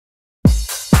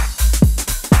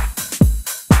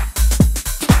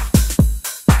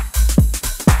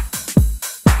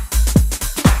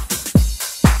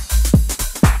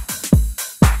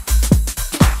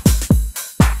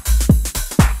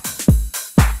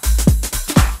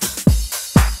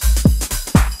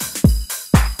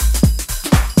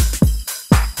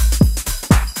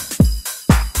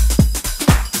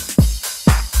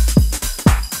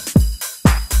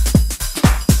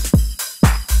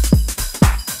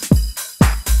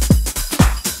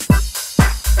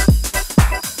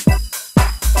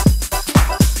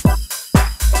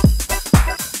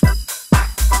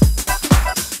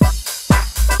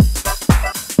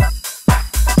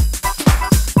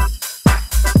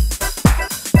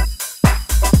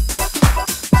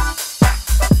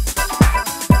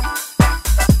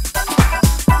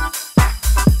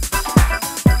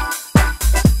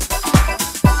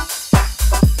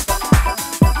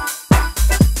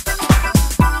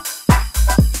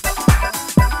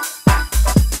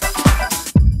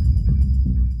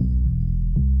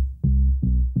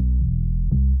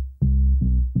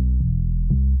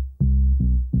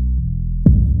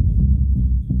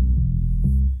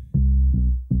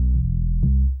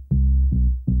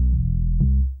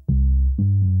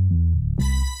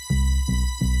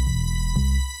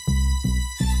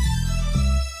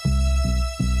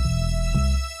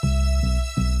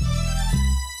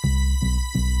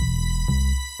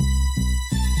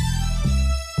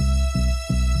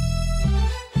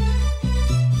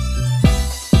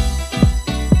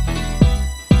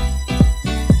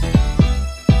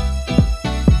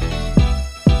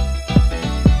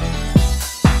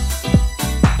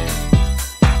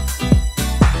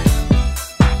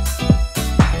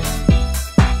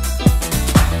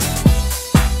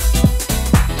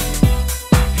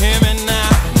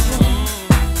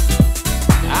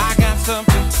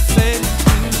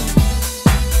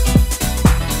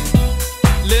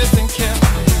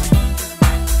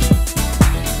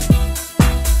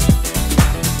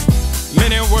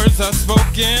are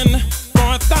spoken for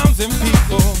 1,000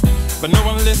 people, but no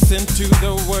one listens to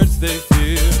the words they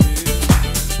feel.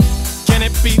 Can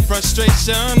it be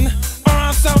frustration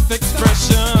or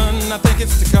self-expression? I think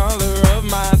it's the color of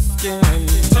my skin.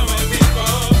 Tell me,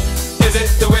 people, is it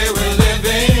the way we're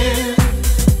living?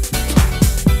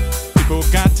 People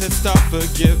got to stop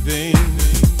forgiving.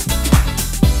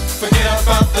 Forget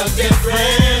about the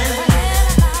difference.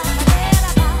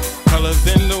 Colors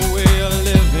in the way of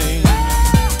living.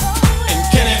 And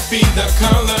can it be the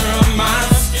color of my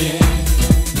skin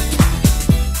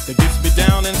that gets me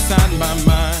down inside my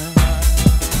mind?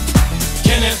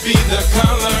 Can it be the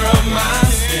color of my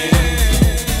skin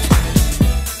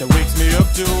that wakes me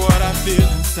up to what I feel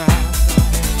inside?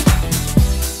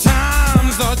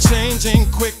 Times are changing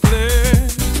quickly,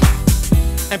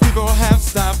 and people have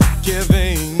stopped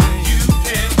giving.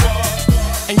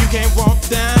 And you can't walk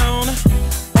down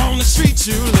on the street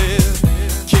you live,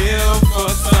 kill for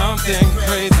something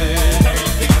crazy.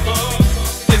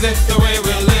 Is it the way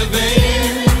we're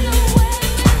living?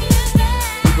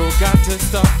 People got to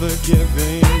stop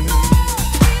forgiving.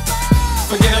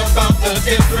 Forget about the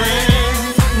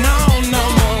difference. No, no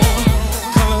more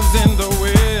colors in the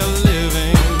way of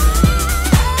living.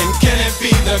 And can it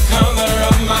be the color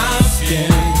of my skin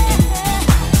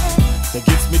that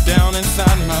gets me down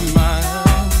inside my mind?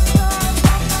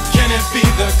 Can it be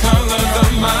the color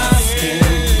of my skin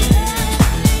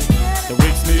that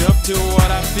wakes me up to what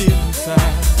I feel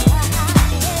inside?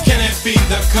 Can it be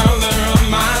the color of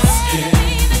my skin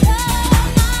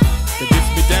that gets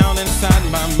me down inside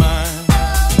my mind?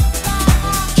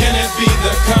 Can it be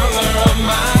the color of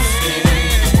my skin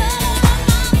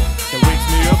that wakes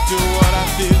me up to what I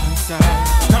feel inside?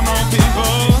 Come on,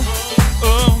 people.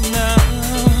 Oh, now.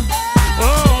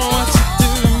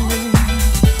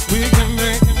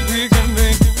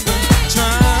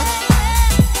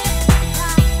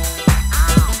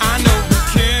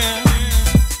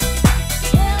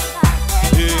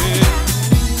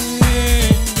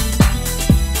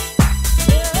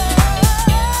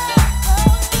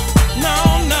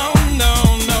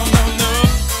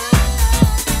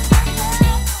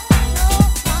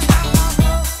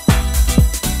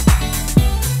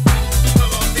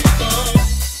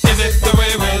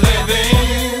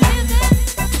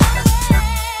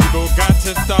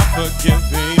 Stop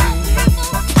forgiving.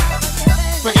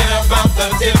 Forget about the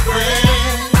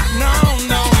difference. No,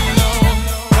 no, no.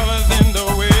 Colors in the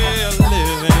way of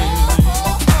living.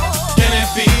 Can it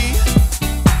be?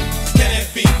 Can it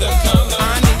be the color? I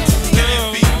need to know.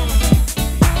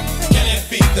 Can it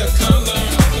be the color?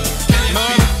 Can it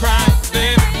be pride,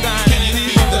 baby, pride? Can it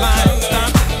be the color?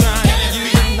 Can it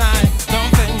be tonight?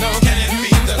 Don't say no. Can it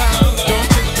be the color? Don't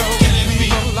you go? Can it be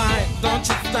light? Don't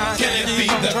you stop? Can it be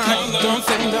the color? Don't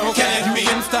say no. Can it be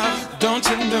and stop? Don't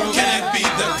you know? Can it be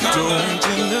the color? Don't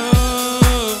you know?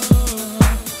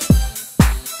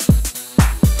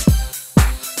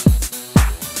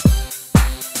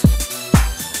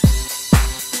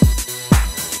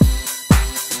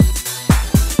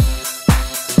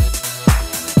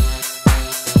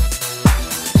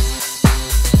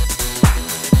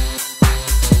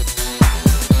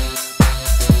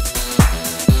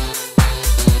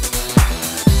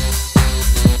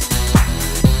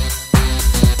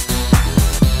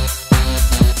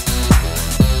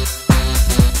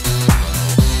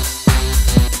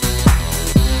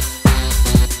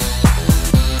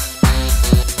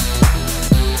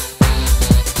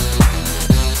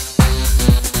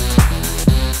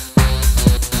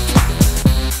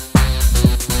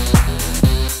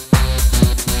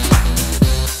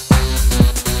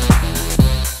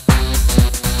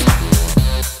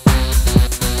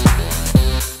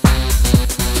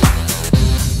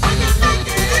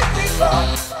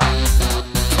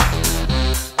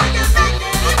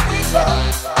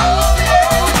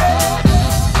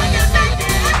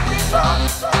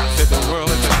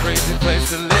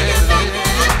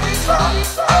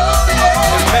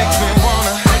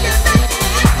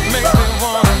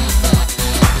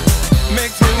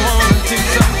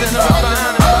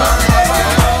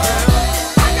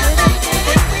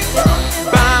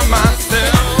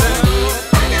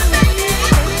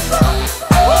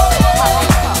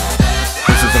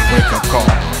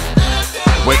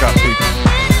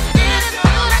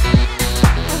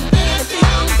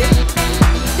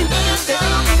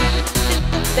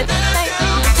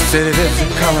 Said it is the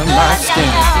color of my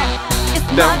skin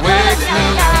that wakes me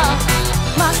up.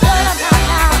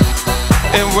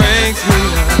 It wakes